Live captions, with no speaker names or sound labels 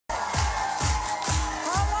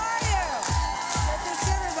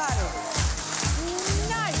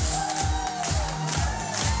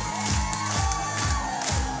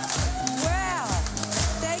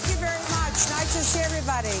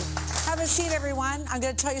seat, everyone. I'm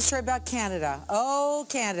going to tell you a story about Canada. Oh,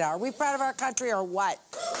 Canada. Are we proud of our country or what?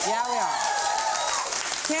 Yeah, we are.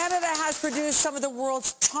 Canada has produced some of the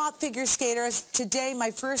world's top figure skaters. Today,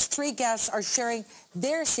 my first three guests are sharing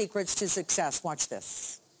their secrets to success. Watch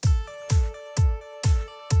this.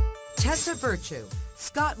 Tessa Virtue,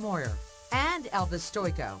 Scott Moir, and Elvis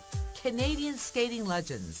Stoiko, Canadian skating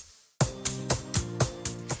legends.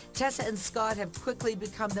 Tessa and Scott have quickly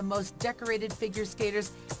become the most decorated figure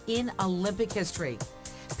skaters in Olympic history.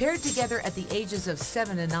 Paired together at the ages of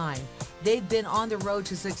 7 and 9, they've been on the road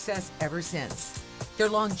to success ever since. Their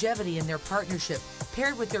longevity in their partnership,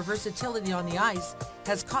 paired with their versatility on the ice,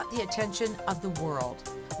 has caught the attention of the world.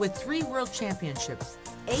 With 3 world championships,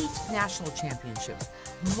 8 national championships,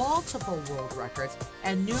 multiple world records,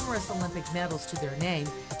 and numerous Olympic medals to their name,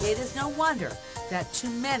 it is no wonder that to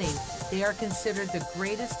many, they are considered the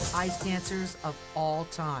greatest ice dancers of all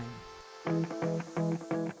time.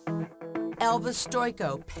 Elvis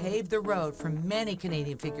Stoiko paved the road for many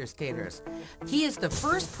Canadian figure skaters. He is the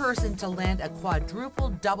first person to land a quadruple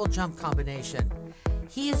double jump combination.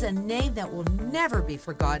 He is a name that will never be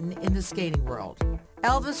forgotten in the skating world.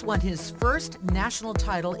 Elvis won his first national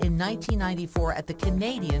title in 1994 at the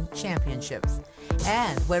Canadian Championships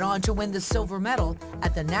and went on to win the silver medal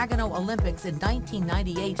at the Nagano Olympics in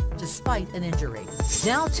 1998 despite an injury.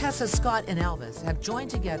 Now Tessa, Scott, and Elvis have joined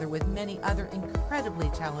together with many other incredibly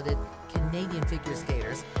talented Canadian figure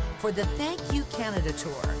skaters for the Thank You Canada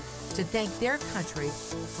Tour to thank their country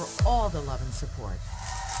for all the love and support.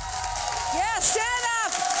 Yes, stand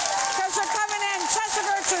up! Because they're coming in. Tessa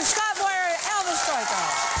Virtue, Scott Moir, Elvis Stoiko.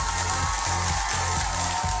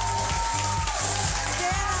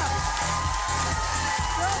 Stand up.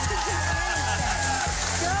 Girls can do anything.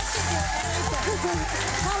 Girls can do anything.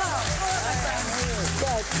 Hello. My friend.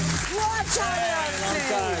 Good. What's on your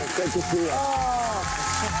face? Good to see you. Oh.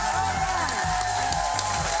 All right.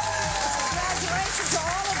 Congratulations to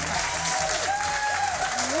all of you.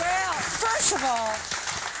 Well, first of all,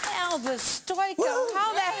 Elvis Stoiko, how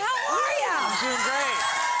the hell are you? I'm doing great.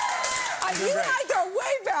 You and I go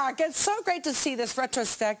way back. It's so great to see this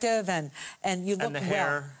retrospective, and you look And the well.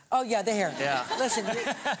 hair. Oh yeah, the hair. Yeah. Listen,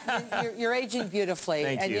 you're aging beautifully,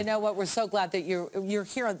 Thank and you. you know what? We're so glad that you're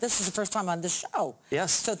here. This is the first time on the show.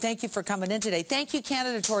 Yes. So thank you for coming in today. Thank you,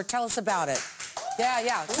 Canada Tour. Tell us about it.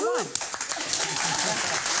 Yeah. Come on.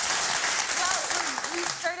 We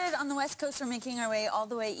started on the West Coast. We're making our way all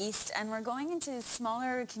the way east, and we're going into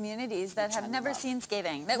smaller communities that have never seen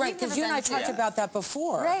skating. Right, because you and I talked about that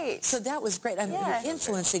before. Right. So that was great. I mean, Yeah. you're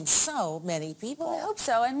influencing so many people. I hope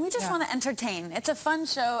so, and we just Yeah. want to entertain. It's a fun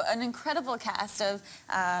show, an incredible cast of,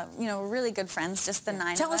 really good friends, just the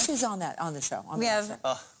 9 Tell of us us. who's on the show. We have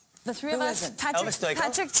the 3 of Who us, is it? Elvis Stoiko.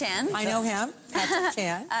 Patrick Chan. I know him. Patrick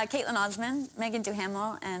Chan. Caitlin Osmond, Megan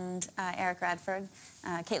Duhamel, and Eric Radford,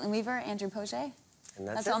 Caitlin Weaver, Andrew Poget. And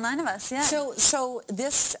That's all 9 of us, yeah. So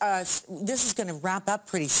this is going to wrap up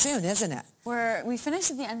pretty soon, isn't it? We finished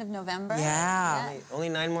at the end of November. Yeah. Only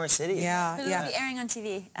 9 more cities. Yeah, But it'll be airing on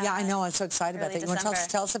TV. Yeah, I know. I'm so excited about early that. You want to December.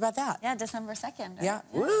 tell us about that? Yeah, December 2nd. Right? Yeah.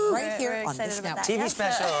 Woo. Right here We're on this excited about network. that. TV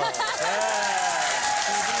special.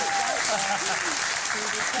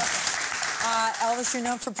 Elvis, you're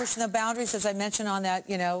known for pushing the boundaries, as I mentioned on that,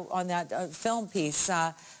 film piece.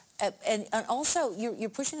 And also, you're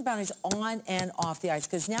pushing the boundaries on and off the ice,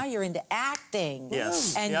 because now you're into acting.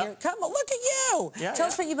 Yes. And Yep. look at you. Yeah, Tell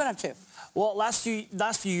us what you've been up to. Well, last few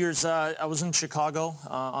years, I was in Chicago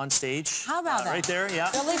on stage. How about that? Right there,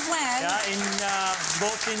 yeah. Billy Flynn. Yeah,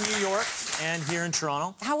 both in New York and here in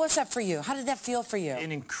Toronto. How was that for you? How did that feel for you?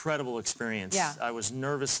 An incredible experience. Yeah. I was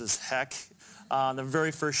nervous as heck. The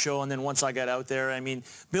very first show, and then once I got out there, I mean,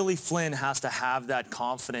 Billy Flynn has to have that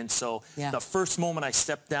confidence. So Yeah. the first moment I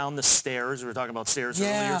stepped down the stairs, we were talking about stairs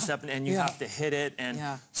earlier, and you have to hit it. And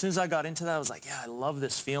as soon as I got into that, I was like, yeah, I love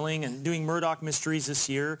this feeling. And doing Murdoch Mysteries this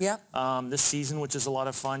year, this season, which is a lot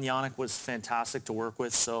of fun. Yannick was fantastic to work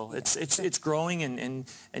with. So it's growing and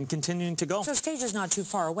continuing to go. So stage is not too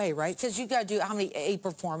far away, right? Because you got to do how many 8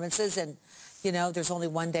 performances, and there's only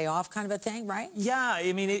one day off kind of a thing, right? Yeah,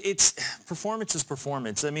 I mean, it's performance is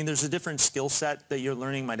performance. I mean, there's a different skill set that you're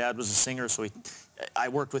learning. My dad was a singer, so I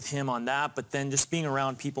worked with him on that. But then just being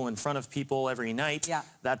around people, in front of people every night,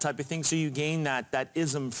 that type of thing. So you gain that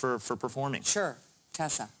ism for performing. Sure.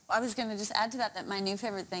 Tessa. I was going to just add to that my new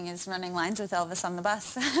favorite thing is running lines with Elvis on the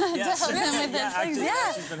bus. Yes. To help him with his things.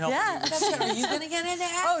 Yeah. She's been helping me. Are you going to get into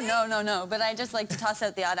acting? Oh, no. But I just like to toss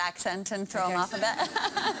out the odd accent and throw him off a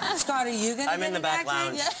bit. Scott, are you going to get into acting? I'm in the back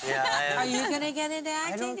lounge. Yeah. I am. Are you going to get into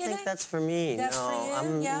acting? I don't think that's for me. That's no, for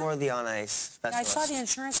you? I'm more the on-ice specialist. I saw the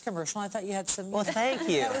insurance commercial. I thought you had some... Well, thank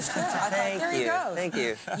you. That was good. I thought, there you go. Thank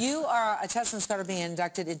you. You are, Tessa and Scott are being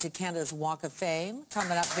inducted into Canada's Walk of Fame,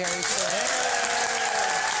 coming up very soon.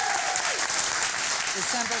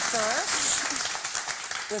 December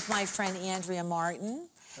 1st, with my friend Andrea Martin.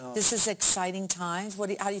 Oh. This is exciting times. How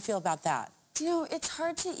do you feel about that? You know, it's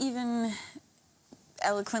hard to even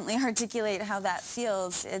eloquently articulate how that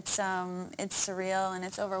feels. It's surreal and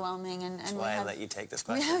it's overwhelming. And That's why I let you take this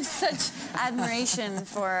question. We have such admiration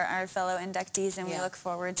for our fellow inductees, and we look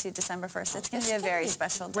forward to December 1st. It's going to be a very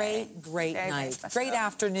special day. Great night. Great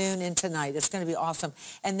afternoon and tonight. It's going to be awesome.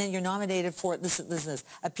 And then you're nominated for, listen to this,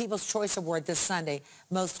 a People's Choice Award this Sunday,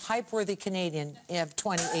 Most Hype-Worthy Canadian of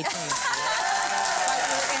 2018. But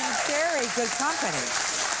you're in very good company.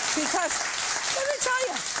 Because, let me tell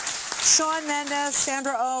you, Shawn Mendes,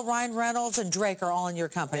 Sandra Oh, Ryan Reynolds, and Drake are all in your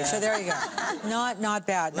company. Yeah. So there you go. Not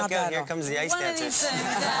bad. Look not out, bad. Here comes the ice One dancers. of these things,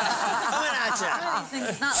 Coming at you. One of these things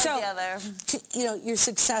is not like the other. You know, your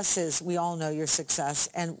successes, we all know your success,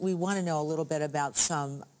 and we want to know a little bit about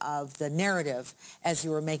some of the narrative as you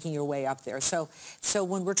were making your way up there. So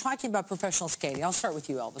when we're talking about professional skating, I'll start with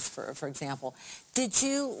you, Elvis, for example.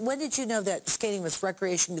 When did you know that skating was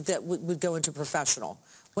recreation that would go into professional?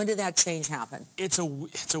 When did that change happen? It's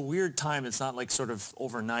a weird time. It's not like sort of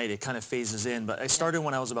overnight. It kind of phases in. But I started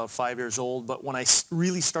when I was about 5 years old. But when I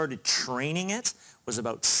really started training it was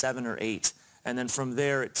about 7 or 8. And then from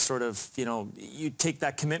there, it's sort of, you know, you take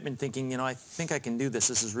that commitment thinking, you know, I think I can do this.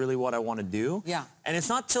 This is really what I want to do. Yeah. And it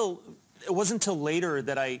wasn't until later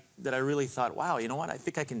that I really thought, wow, you know what? I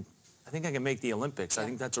think I can make the Olympics. Yeah. I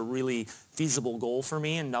think that's a really feasible goal for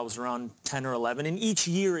me, and that was around 10 or 11. And each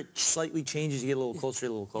year it slightly changes. You get a little closer, a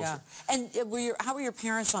little closer. Yeah. And how were your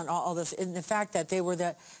parents on all this, in the fact that they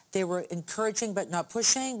were encouraging but not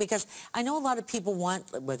pushing? Because I know a lot of people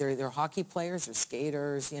want, whether they're hockey players or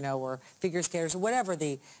skaters, you know, or figure skaters, or whatever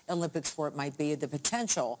the Olympic sport might be, the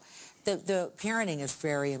potential. The parenting is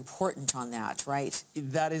very important on that, right?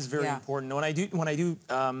 That is very important. When I do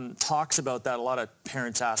talks about that, a lot of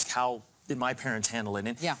parents ask, how did my parents handle it?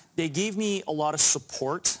 And they gave me a lot of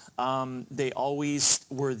support. They always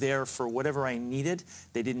were there for whatever I needed.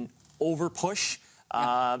 They didn't over-push.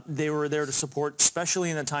 They were there to support,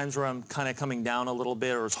 especially in the times where I'm kind of coming down a little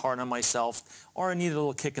bit, or it's hard on myself, or I need a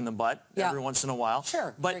little kick in the butt every once in a while.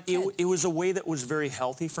 Sure. But it was a way that was very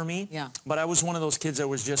healthy for me. Yeah. But I was one of those kids that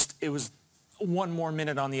was just, it was one more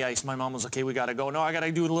minute on the ice. My mom was, okay, we got to go. No, I got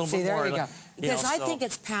to do it a little bit more. There you go. Because I think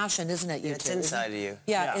it's passion, isn't it? It's inside of you.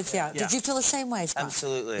 Yeah, Did you feel the same way, Scott?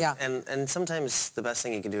 Absolutely. Yeah. And sometimes the best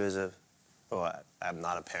thing you can do as I'm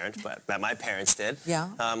not a parent, but that my parents did,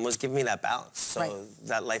 was give me that balance. So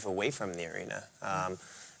that life away from the arena.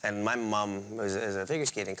 And my mom is a figure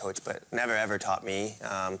skating coach, but never ever taught me.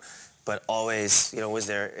 But always, you know, was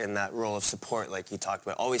there in that role of support, like you talked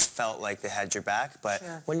about. Always felt like they had your back. But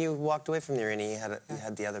when you walked away from the arena, you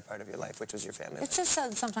had the other part of your life, which was your family. It's just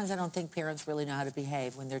sometimes I don't think parents really know how to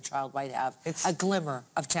behave when their child might have a glimmer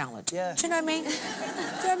of talent. Yeah. Do you know what I mean? Do you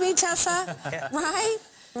know what I mean, Tessa? Yeah. Right?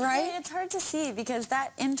 Yeah, it's hard to see because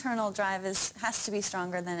that internal drive has to be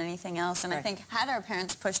stronger than anything else. And I think had our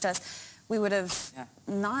parents pushed us, we would have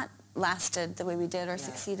not lasted the way we did or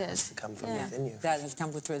succeeded. It has to come from within you. That has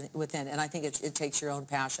come within, and I think it takes your own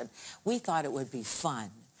passion. We thought it would be fun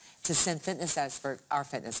to send our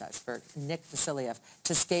fitness expert, Nick Vasiliev,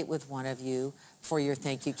 to skate with one of you for your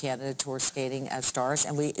Thank You Canada Tour Skating as Stars,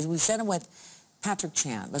 and we sent him with Patrick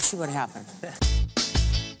Chan. Let's see what happened.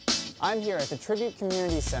 I'm here at the Tribute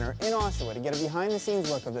Community Center in Oshawa to get a behind-the-scenes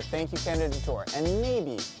look of the Thank You Canada Tour and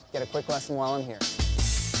maybe get a quick lesson while I'm here.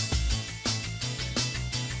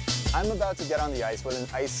 I'm about to get on the ice with an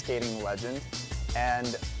ice skating legend,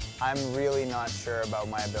 and I'm really not sure about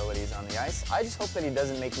my abilities on the ice. I just hope that he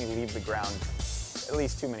doesn't make me leave the ground at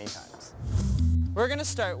least too many times. We're going to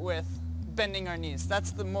start with bending our knees.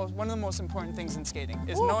 That's one of the most important things in skating,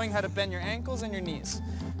 is knowing how to bend your ankles and your knees.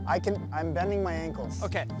 I'm bending my ankles.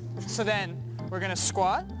 Okay, so then we're going to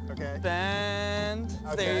squat, bend,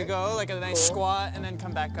 there you go, like a nice squat, and then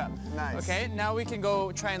come back up. Nice. Okay, now we can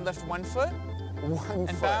go try and lift one foot.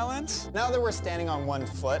 And balance. Now that we're standing on one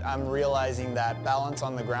foot, I'm realizing that balance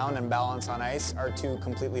on the ground and balance on ice are two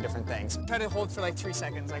completely different things. Try to hold for like 3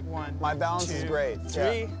 seconds, like 1, My balance 2, is great.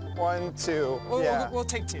 3. 1, 2. We'll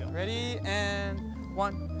take 2. Ready? And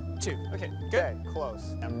 1, 2. Okay, good. Okay,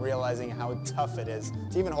 close. I'm realizing how tough it is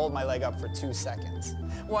to even hold my leg up for 2 seconds.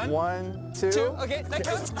 1, 2. Okay, that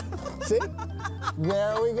counts. See?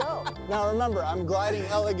 There we go. Now remember, I'm gliding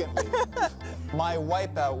elegantly. My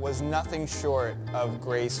wipeout was nothing short of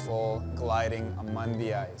graceful gliding among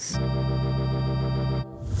the ice.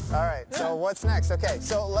 All right, so what's next? Okay,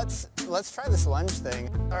 so let's try this lunge thing.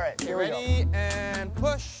 All right, here we go. Ready, and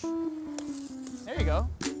push. There you go.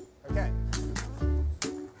 Okay.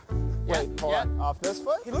 Wait, hold on. Off this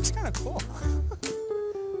foot? He looks kind of cool.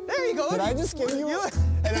 There you go. Did I just give you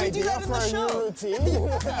an idea for a new routine?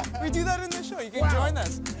 We do that in the show. You can join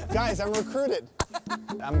us. Guys, I'm recruited.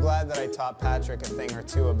 I'm glad that I taught Patrick a thing or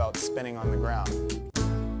two about spinning on the ground.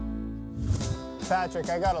 Patrick,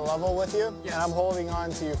 I got a level with you, and I'm holding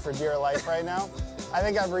on to you for dear life right now. I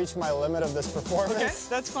think I've reached my limit of this performance. Okay,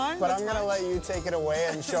 that's fine. But I'm going to let you take it away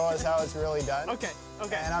and show us how it's really done. Okay,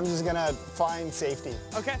 okay. And I'm just going to find safety.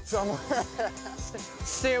 Okay. Somewhere.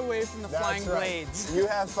 Stay away from the flying blades. You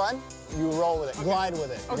have fun, you roll with it. Okay. Glide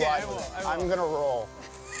with it. Okay, Glide I will. with it. I will. I'm going to roll.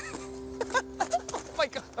 Oh my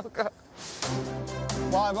God, oh God.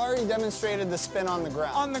 Well, I've already demonstrated the spin on the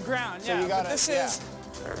ground. On the ground, so yeah. You gotta, but this is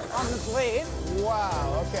on the blade.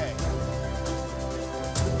 Wow, okay.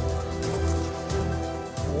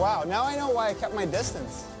 Wow, now I know why I kept my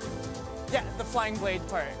distance. Yeah, the flying blade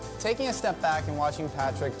part. Taking a step back and watching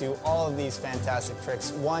Patrick do all of these fantastic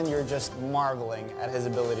tricks, one, you're just marveling at his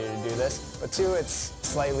ability to do this, but two, it's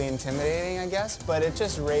slightly intimidating, I guess, but it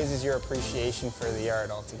just raises your appreciation for the art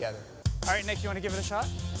altogether. All right, Nick, you want to give it a shot?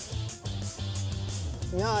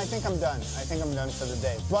 No, I think I'm done. I think I'm done for the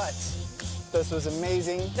day. But this was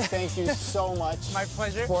amazing. Thank you so much. My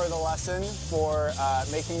pleasure. For the lesson, for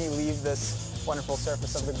making me leave this wonderful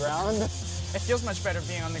surface of the ground. It feels much better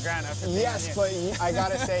being on the ground after being on Yes, but I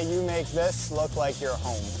gotta say, you make this look like your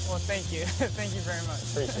home. Well, thank you. Thank you very much.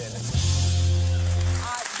 Appreciate it.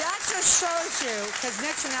 That just shows you, because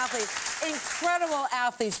Nick's an athlete, incredible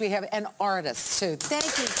athletes we have, and artists, too. Thank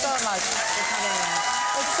you so much for coming in.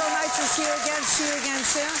 It's so nice to see you again. See you again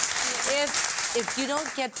soon. If you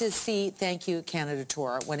don't get to see Thank You Canada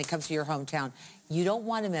Tour when it comes to your hometown, you don't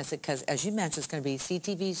want to miss it, because, as you mentioned, it's going to be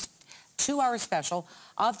CTV's 2-hour special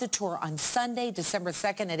of the tour on Sunday, December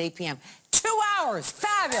 2nd at 8 p.m. 2 hours!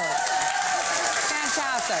 Fabulous!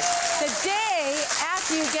 Fantastic. The day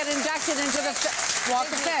after you get inducted into the Walk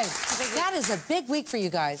of Fame. That is a big week for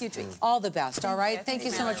you guys. All the best, all right? Thank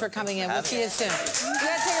you so much for coming in. We'll see you soon. We're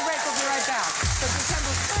going to take a break. We'll be right back. So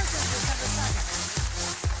December 1st and December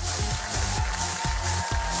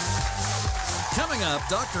 2nd. Coming up,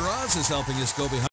 Dr. Oz is helping us go behind